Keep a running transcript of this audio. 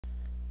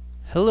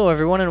Hello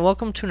everyone and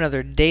welcome to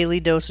another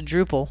Daily Dose of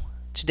Drupal.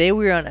 Today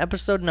we are on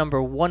episode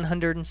number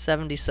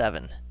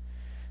 177.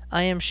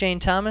 I am Shane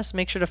Thomas.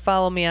 Make sure to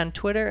follow me on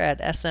Twitter at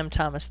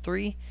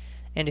smthomas3.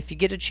 And if you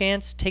get a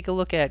chance, take a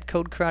look at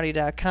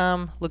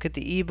codekarate.com, look at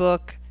the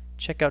ebook,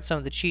 check out some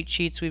of the cheat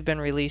sheets we've been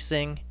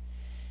releasing,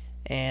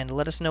 and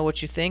let us know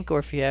what you think or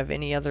if you have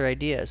any other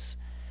ideas.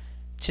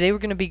 Today we're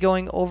going to be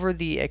going over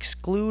the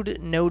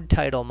Exclude Node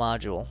Title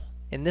module.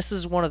 And this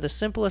is one of the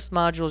simplest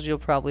modules you'll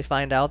probably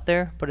find out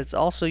there, but it's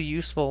also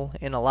useful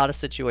in a lot of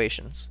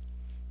situations.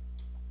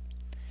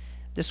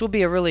 This will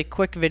be a really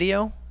quick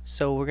video,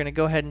 so we're going to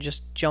go ahead and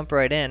just jump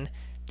right in.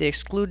 The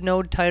Exclude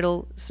Node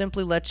Title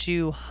simply lets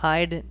you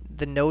hide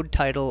the node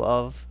title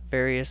of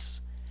various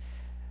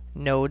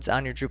nodes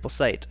on your Drupal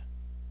site.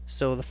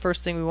 So the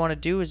first thing we want to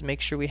do is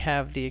make sure we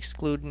have the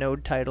Exclude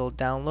Node Title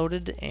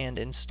downloaded and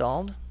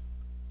installed,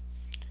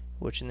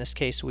 which in this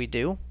case we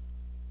do.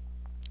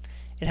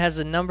 It has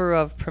a number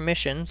of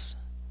permissions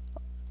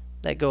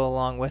that go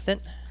along with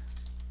it.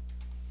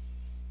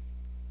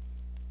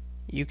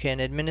 You can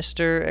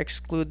administer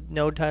Exclude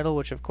Node Title,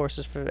 which of course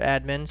is for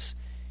admins.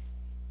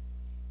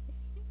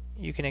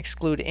 You can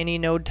exclude any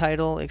node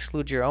title,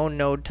 exclude your own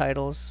node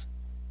titles,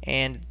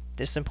 and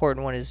this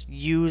important one is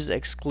use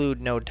Exclude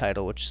Node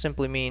Title, which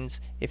simply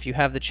means if you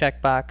have the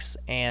checkbox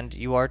and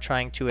you are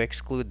trying to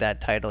exclude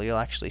that title, you'll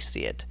actually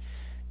see it.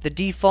 The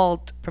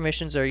default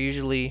permissions are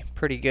usually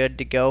pretty good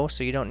to go,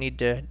 so you don't need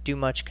to do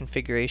much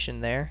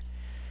configuration there.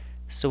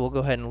 So we'll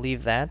go ahead and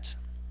leave that.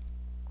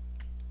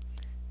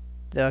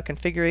 The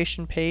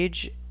configuration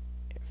page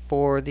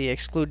for the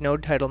Exclude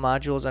Node Title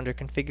module is under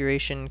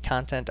Configuration,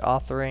 Content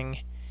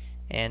Authoring,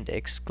 and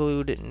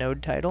Exclude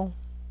Node Title.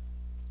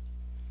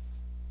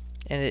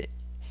 And it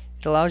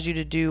allows you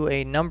to do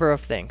a number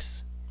of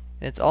things,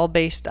 and it's all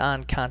based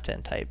on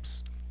content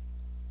types.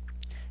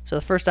 So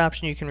the first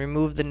option, you can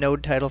remove the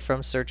node title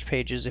from search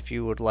pages if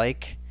you would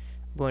like.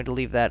 I'm going to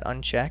leave that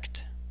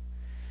unchecked.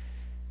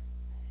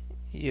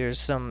 Here's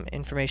some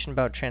information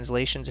about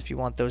translations if you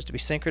want those to be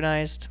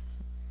synchronized.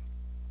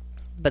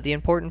 But the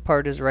important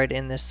part is right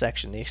in this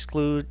section, the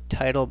exclude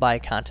title by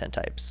content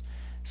types.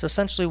 So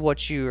essentially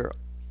what you're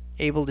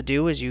able to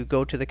do is you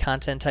go to the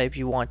content type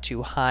you want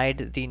to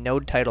hide the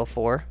node title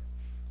for.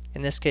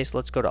 In this case,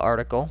 let's go to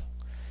article.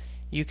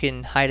 You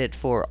can hide it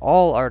for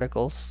all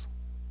articles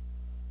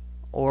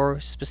or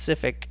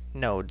specific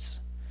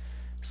nodes.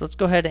 So let's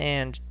go ahead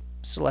and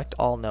select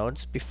all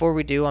nodes. Before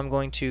we do, I'm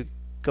going to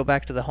go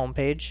back to the home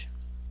page.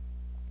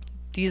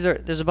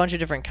 There's a bunch of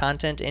different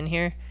content in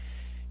here,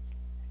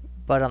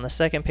 but on the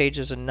second page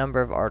there's a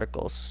number of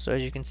articles. So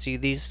as you can see,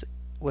 these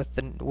with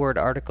the word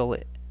article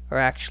are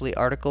actually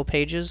article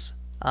pages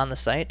on the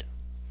site.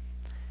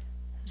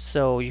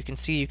 So you can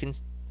see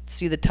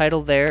the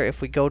title there.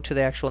 If we go to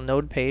the actual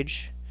node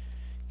page,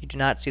 you do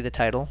not see the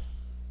title,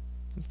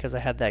 because I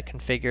had that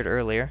configured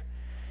earlier.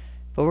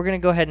 But we're going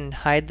to go ahead and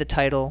hide the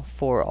title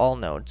for all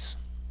nodes.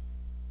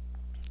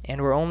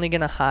 And we're only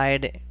going to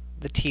hide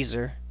the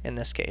teaser in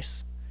this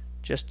case,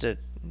 just to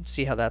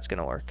see how that's going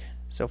to work.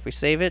 So if we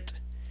save it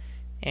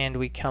and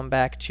we come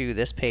back to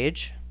this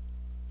page,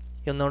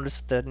 you'll notice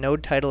the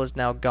node title is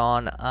now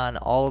gone on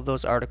all of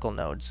those article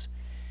nodes.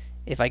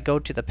 If I go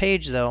to the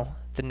page though,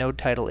 the node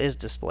title is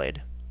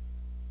displayed.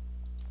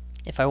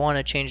 If I want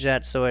to change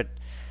that so it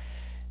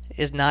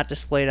is not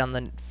displayed on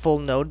the full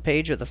node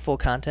page or the full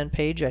content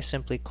page, I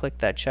simply click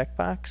that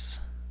checkbox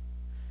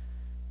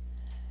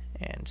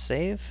and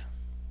save,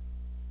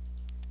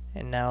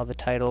 and now the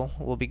title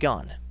will be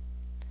gone.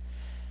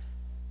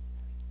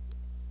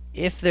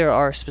 If there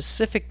are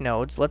specific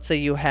nodes, let's say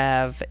you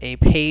have a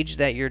page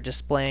that you're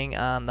displaying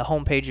on the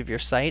home page of your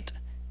site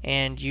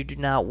and you do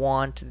not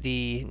want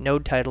the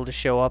node title to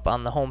show up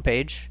on the home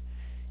page,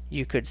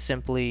 you could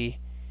simply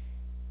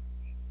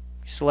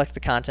select the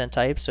content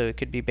type, so it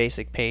could be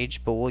basic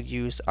page, but we'll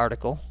use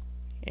article,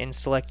 and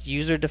select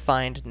user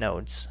defined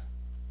nodes.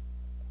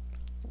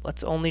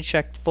 Let's only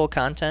check full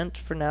content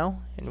for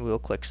now, and we'll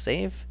click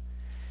save.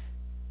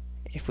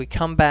 If we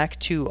come back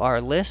to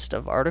our list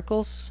of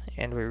articles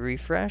and we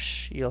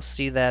refresh, you'll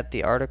see that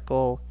the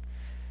article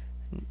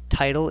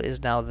title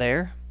is now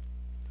there.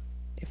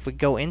 If we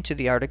go into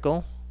the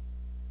article,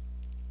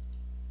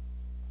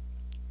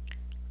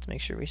 let's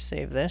make sure we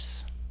save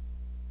this.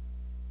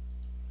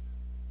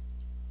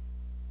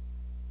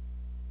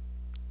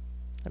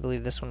 I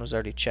believe this one was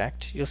already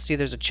checked. You'll see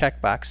there's a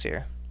checkbox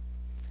here.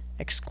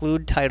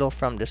 Exclude title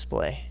from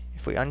display.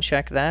 If we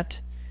uncheck that,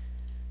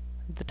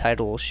 the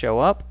title will show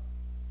up,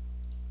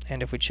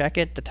 and if we check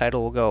it, the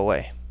title will go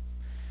away.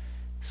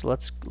 So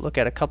let's look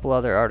at a couple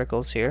other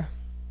articles here.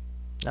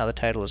 Now the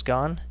title is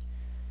gone.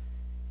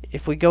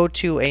 If we go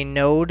to a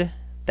node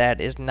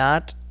that is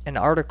not an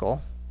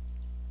article,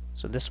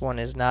 so this one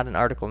is not an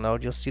article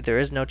node, you'll see there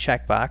is no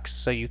checkbox,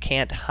 so you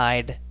can't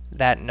hide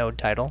that node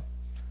title.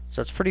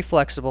 So it's pretty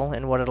flexible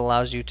in what it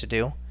allows you to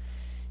do.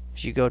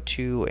 If you go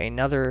to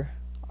another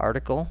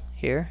article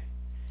here,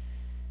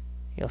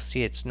 you'll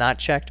see it's not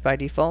checked by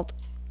default.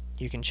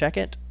 You can check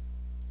it,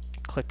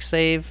 click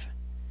save,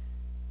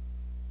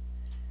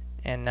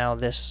 and now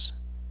this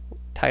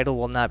title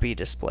will not be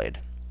displayed.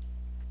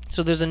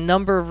 So there's a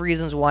number of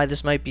reasons why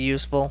this might be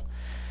useful.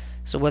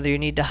 So whether you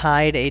need to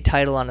hide a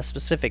title on a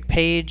specific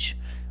page,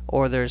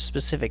 or there's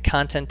specific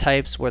content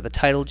types where the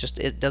title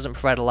it doesn't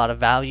provide a lot of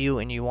value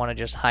and you want to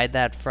just hide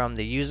that from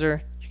the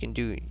user, you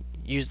can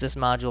use this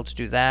module to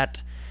do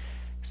that.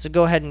 So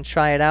go ahead and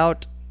try it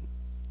out.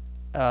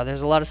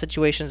 There's a lot of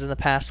situations in the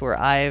past where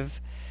I've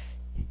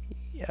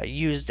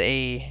used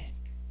the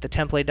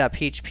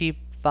template.php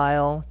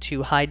file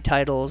to hide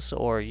titles,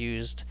 or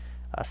used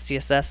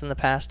CSS in the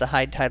past to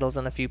hide titles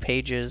on a few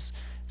pages.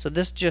 So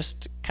this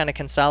just kind of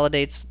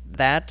consolidates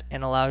that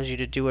and allows you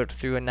to do it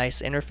through a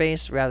nice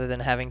interface rather than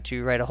having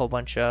to write a whole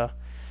bunch of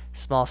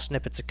small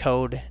snippets of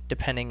code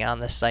depending on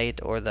the site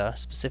or the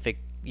specific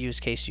use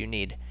case you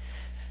need.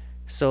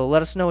 So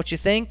let us know what you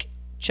think.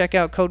 Check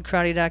out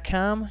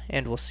codekarate.com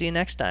and we'll see you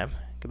next time.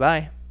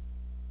 Goodbye.